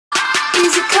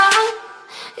Easy come,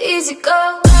 easy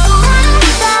go.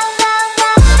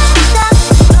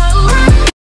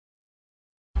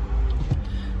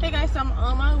 Hey guys, so I'm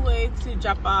on my way to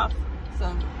drop off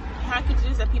some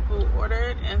packages that people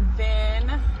ordered and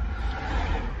then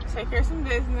take care of some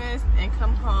business and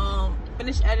come home,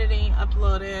 finish editing,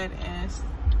 upload it, and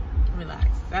relax.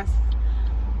 That's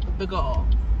the goal.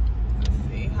 Let's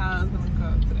see how it's gonna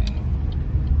go today.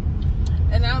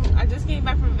 And I just came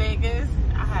back from Vegas.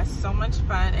 I had so much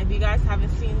fun. If you guys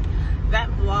haven't seen that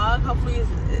vlog, hopefully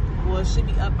it should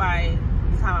be up by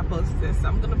the time I post this. So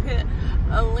I'm gonna put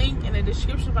a link in the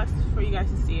description box for you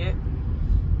guys to see it.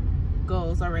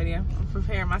 Goals already. I'm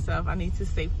preparing myself. I need to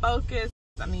stay focused.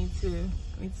 I need to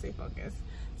stay focused.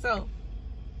 So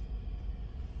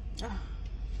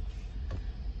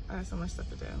I have so much stuff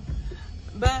to do.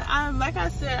 But like I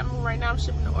said, right now I'm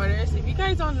shipping the orders. If you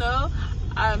guys don't know,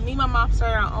 me and my mom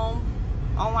started our own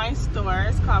online store.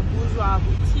 It's called Bourgeois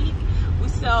Boutique. We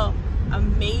sell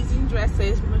amazing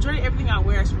dresses. Majority of everything I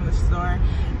wear is from the store.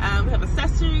 We have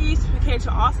accessories. We cater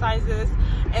to all sizes.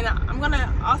 And I'm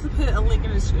gonna also put a link in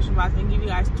the description box and give you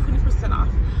guys 20% off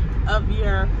of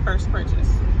your first purchase.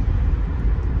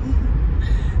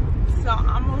 So I'm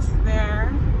almost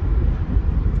there.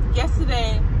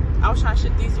 Yesterday I was trying to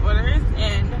ship these orders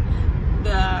and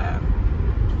the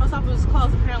post office was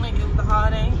closed. Apparently it was the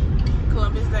holiday,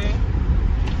 Columbus Day,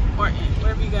 or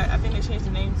whatever you got. I think they changed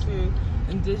the name to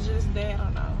Indigenous Day. I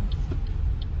don't know.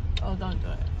 Oh, don't do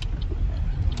it. Okay.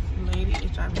 This lady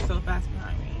is driving so fast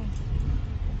behind me. I'm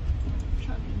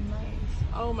trying to be nice.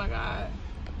 Oh my god.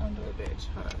 Don't do it, bitch.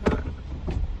 Hold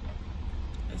on.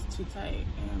 It's too tight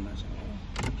and I'm not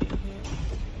trying to get hit.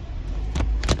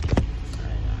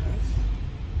 Sorry guys.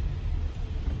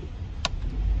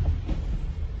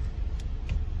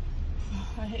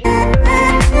 I hate it.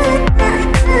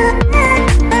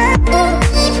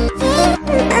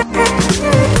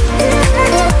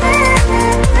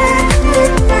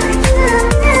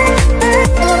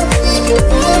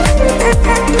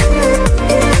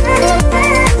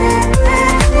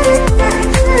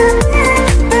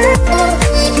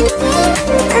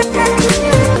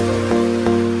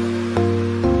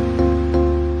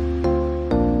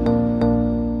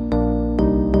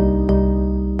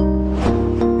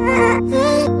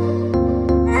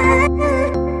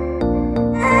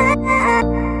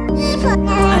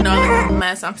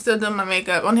 I'm still doing my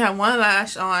makeup. I only have one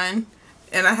lash on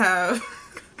and I have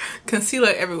concealer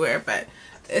everywhere, but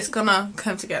it's gonna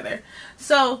come together.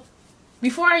 So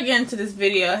before I get into this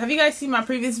video, have you guys seen my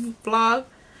previous vlog?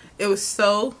 It was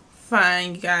so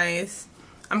fun, you guys.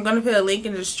 I'm gonna put a link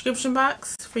in the description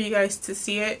box for you guys to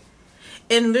see it.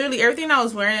 And literally everything I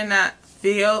was wearing in that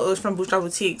video, it was from Bourgeois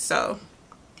Boutique. So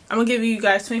I'm gonna give you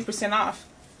guys 20% off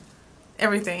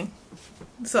everything.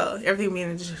 So everything will be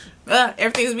in the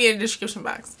everything's be in the description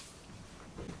box.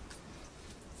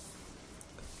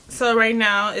 So right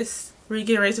now we're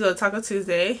getting ready to go to Taco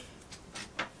Tuesday.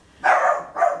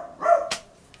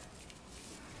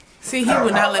 See, he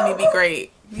would not let me be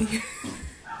great. He's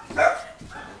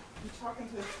talking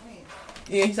to his friend.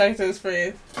 Yeah, he's talking to his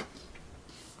friend.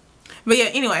 But yeah,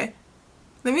 anyway,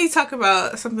 let me talk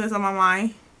about something that's on my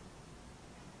mind.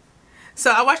 So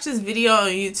I watched this video on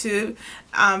YouTube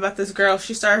about this girl.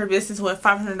 She started her business with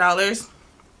 $500.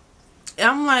 And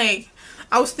I'm like,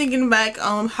 I was thinking back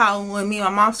on how when me and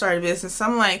my mom started a business.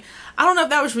 I'm like, I don't know if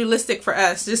that was realistic for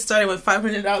us, just starting with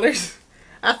 $500.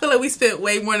 I feel like we spent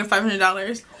way more than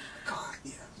 $500. God,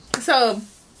 yeah. So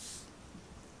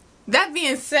that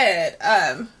being said,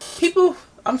 I'm talking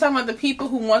about the people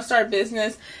who want to start a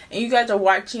business and you guys are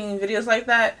watching videos like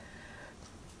that.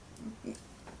 Don't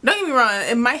get me wrong,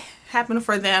 it might happen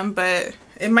for them, but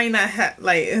it might not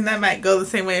and that might go the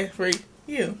same way for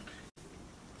you.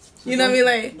 So you know what I mean?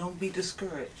 Like, don't be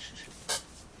discouraged.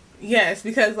 Yes,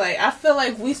 because like I feel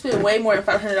like we spent way more than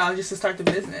 $500 just to start the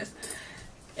business.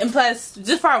 And plus,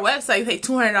 just for our website, we paid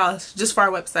 $200 just for our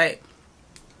website.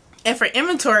 And for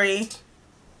inventory,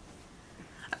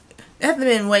 it had to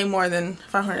been way more than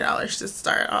 $500 to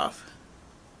start off.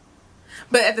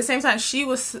 But at the same time, she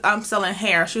was selling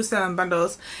hair. She was selling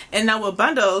bundles. And now with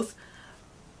bundles,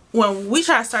 when we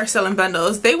tried to start selling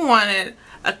bundles, they wanted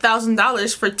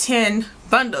 $1,000 for 10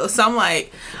 bundles. So I'm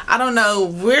like, I don't know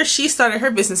where she started her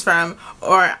business from,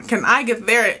 or can I get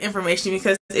their information,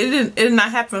 because it did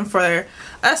not happen for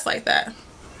us like that.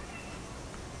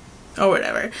 Or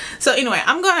whatever. So anyway,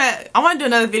 I want to do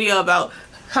another video about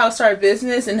how to start a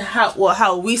business and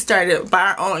how we started by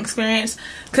our own experience,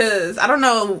 because I don't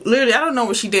know, literally I don't know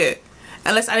what she did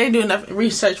unless I didn't do enough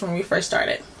research when we first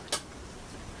started.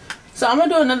 So I'm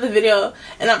gonna do another video,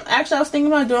 and I was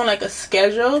thinking about doing like a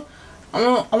schedule I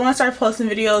want to start posting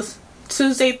videos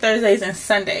Tuesday, Thursdays, and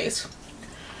Sundays.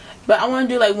 But I want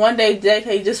to do like one day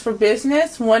dedicated just for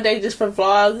business, one day just for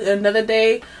vlogs, and another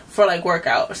day for like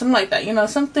workout or something like that. You know,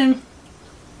 something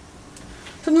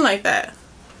like that.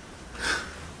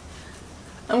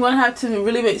 I'm gonna have to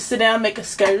really sit down, make a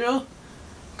schedule.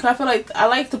 Cause I feel like I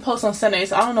like to post on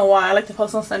Sundays. I don't know why I like to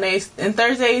post on Sundays and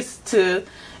Thursdays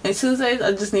and Tuesdays.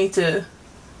 I just need to.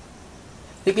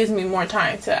 It gives me more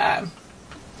time to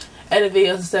edit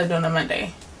videos instead of doing a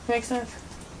Monday. Make sense?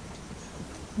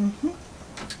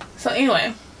 So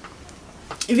anyway,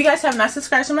 if you guys have not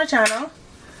subscribed to my channel,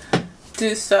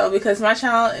 do so, because my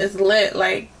channel is lit.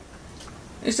 Like,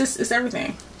 it's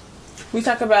everything. We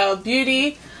talk about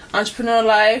beauty, entrepreneur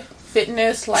life,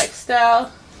 fitness,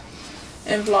 lifestyle,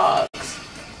 and vlogs.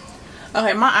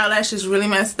 Okay, my eyelash is really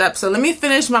messed up, so let me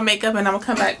finish my makeup and I'm gonna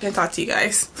come back and talk to you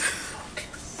guys.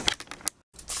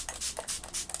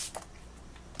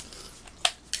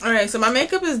 Alright, so my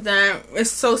makeup is done. It's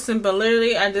so simple.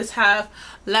 Literally, I just have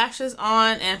lashes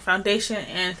on and foundation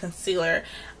and concealer.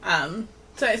 So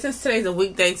since today's a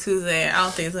weekday, Tuesday, I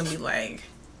don't think it's gonna be like,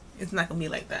 it's not gonna be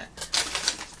like that.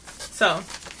 So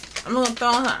I'm gonna throw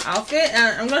on her outfit,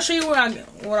 and I'm gonna show you what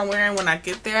I'm wearing when I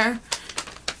get there.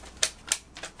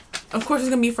 Of course, it's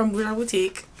gonna be from Bourgeois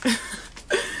Boutique.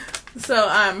 So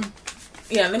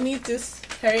yeah, let me just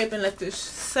hurry up and let this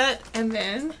set, and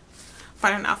then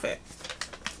find an outfit.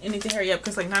 You need to hurry up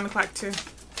because like 9 o'clock too.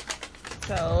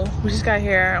 So we just got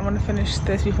here. I want to finish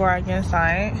this before I get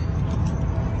inside.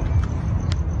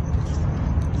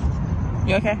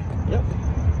 You okay? Yep.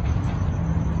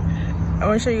 I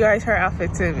want to show you guys her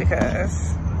outfit too,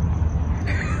 because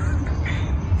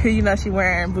you know she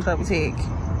wearing Bourgeois Boutique.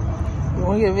 You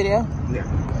want to get a video? Yeah.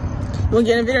 You want to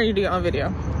get in a video, or you do your own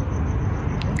video?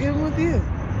 I'll get one with you.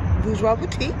 Bourgeois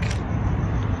Boutique.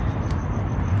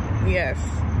 Yes.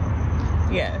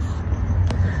 Yes.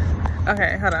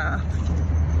 Okay, hold on.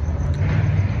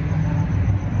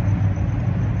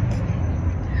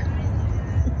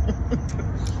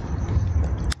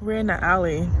 We're in the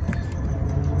alley.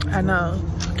 I know.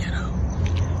 Ghetto.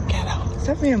 Ghetto.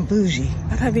 Stop being bougie.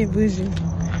 I'm not being bougie.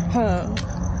 Huh.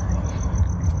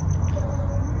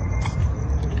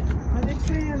 Are they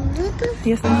playing Luther?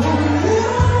 Yes, ma'am.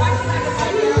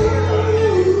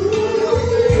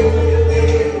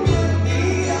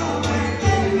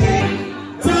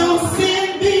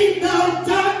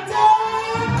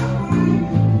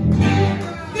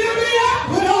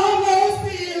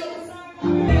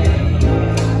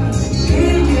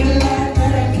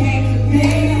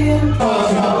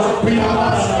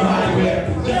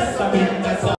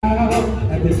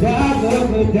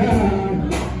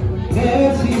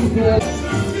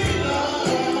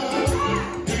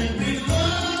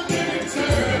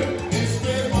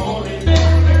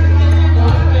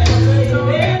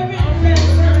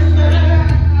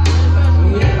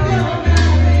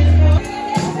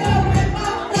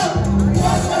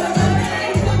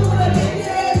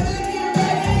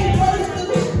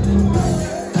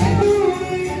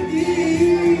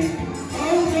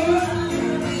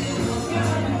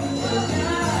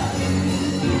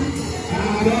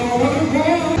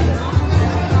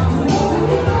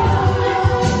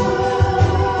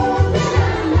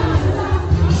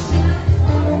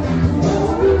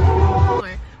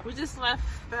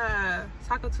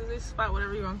 Taco Tuesday spot,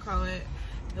 whatever you want to call it.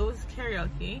 It was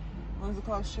karaoke. What was it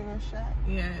called? Sugar Shack?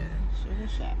 Yeah. Sugar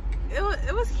Shack. It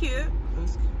was cute.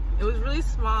 It was really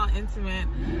small, intimate.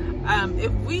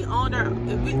 If we owned our,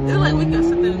 it's like we got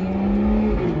something.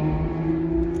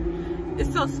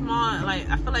 It's so small. Like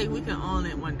I feel like we can own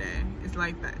it one day. It's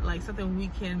like that, like something we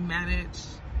can manage.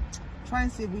 Trying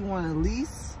to see if we want to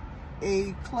lease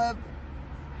a club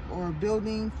or a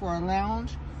building for a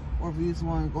lounge, or if we just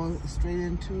want to go straight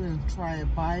into it and try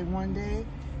it by one day.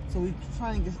 So we're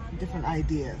trying to get different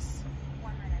ideas.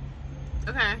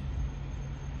 Okay.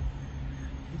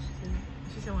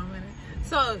 She said 1 minute.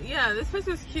 So yeah, this place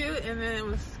was cute, and then it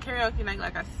was karaoke night,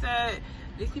 like I said.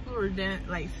 These people were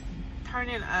like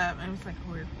turning up, and it was like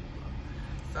weird people.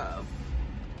 So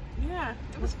yeah,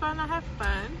 it was fun. I had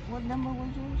fun. What number was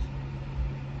yours?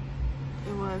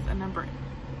 It was a number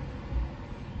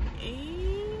 8.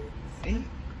 8?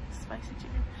 Spicy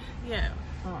chicken. Yeah.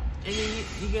 Oh. And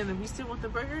then you still want the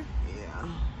burger? Yeah.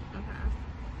 Okay.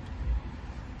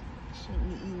 Shouldn't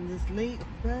be eating this late,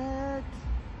 but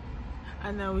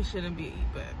I know we shouldn't be,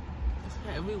 but it's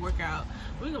okay. We work out.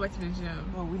 We can go back to the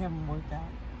gym. well, we haven't worked out.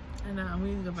 I know. We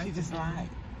need to go back She to the just gym. lied.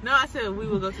 No, I said we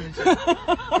will go to the gym.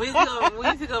 we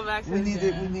need to go back to the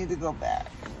gym. We need to go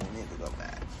back. We need to go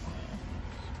back.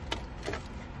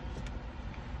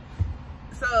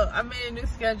 So I made a new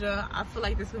schedule. I feel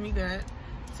like this is gonna be good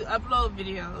to upload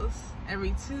videos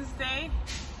every Tuesday,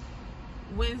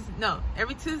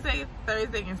 every Tuesday,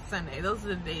 Thursday, and Sunday. Those are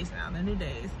the days now, the new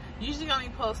days. Usually I only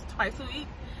post twice a week.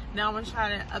 Now I'm gonna try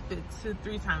to up it to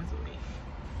 3 times a week.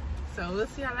 So we'll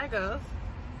see how that goes.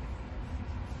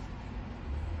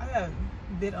 I got a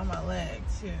bit on my leg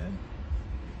too.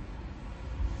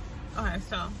 Okay,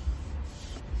 so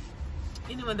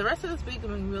anyway, the rest of this week I'm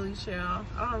gonna be really chill.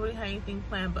 I don't really have anything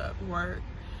planned but work,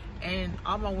 and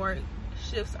all my work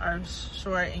shifts are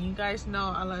short, and you guys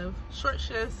know I love short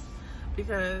shifts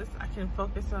because I can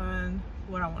focus on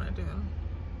what I want to do.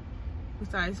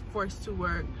 Besides forced to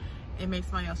work, it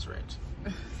makes my else rich.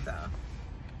 So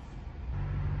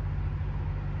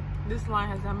this line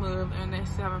has not moved, and they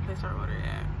still haven't placed our order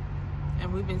yet.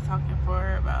 And we've been talking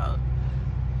for about,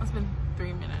 it's been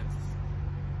 3 minutes.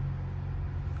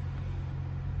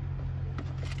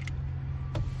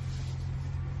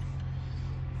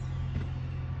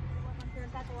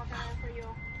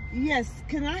 Yes,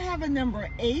 can I have a number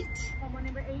 8?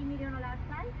 Number 8, medium or large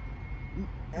size?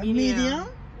 A medium.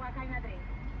 What kind of drink?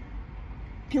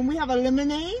 Can we have a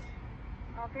lemonade?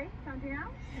 Okay, something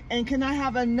else? And can I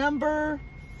have a number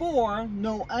 4,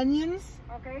 no onions,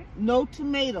 Okay, no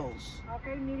tomatoes?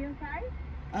 okay, medium size?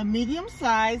 A medium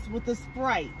size with a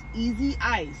Sprite, easy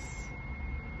ice.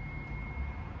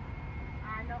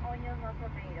 No onions, no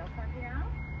tomatoes. Something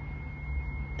else?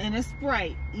 And a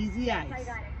Sprite, easy I ice.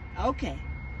 got it. Okay.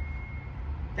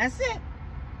 That's it.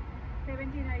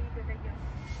 17 are you good, thank you.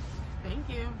 Thank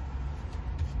you.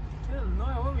 Good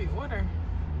Lord, what we order?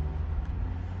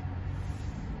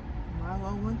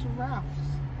 Milo went to Ralph's.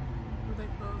 What they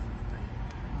close and stuff.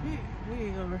 We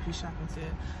need to go grocery shopping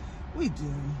too. We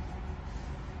do.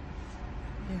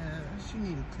 Yeah. She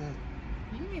need to cook.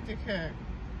 You need to cook.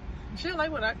 She don't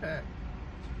like what I cook.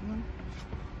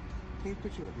 Take a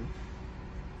picture of it.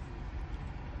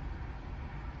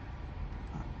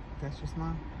 That's your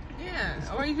smile?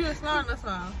 Yeah. Or you do a smile and a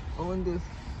smile. Oh, and this.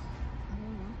 I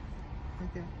don't know.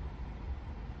 Okay.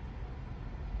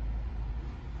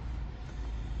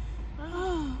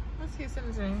 Oh, let's get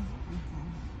something to me.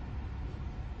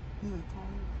 You look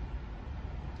tired.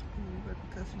 You better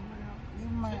cut some right out.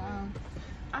 Give my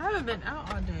I haven't been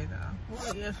out all day though.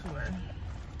 What we for?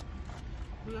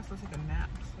 We also take a nap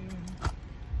too.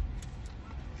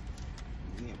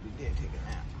 Yeah, we did take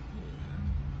a nap.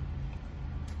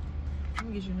 Let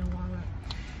me get you a new wallet.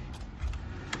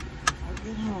 I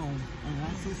get home and I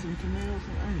see some tomatoes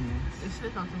and onions. It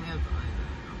should come tomatoes and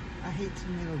onions. I hate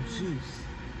tomato juice.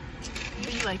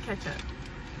 But you like ketchup.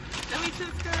 Let me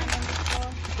just go.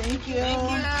 Thank you. Thank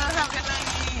you. Have a good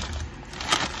night.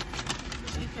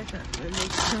 Eat ketchup. It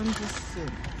makes tons of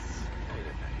sense.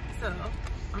 So,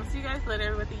 I'm gonna see you guys later,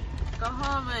 everybody. Go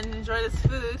home and enjoy this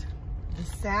food. The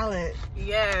salad.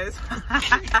 Yes.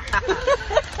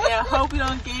 Yeah, hope we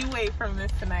don't gain weight from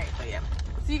this tonight. But yeah,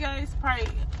 see you guys probably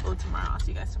tomorrow. I'll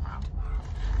see you guys tomorrow.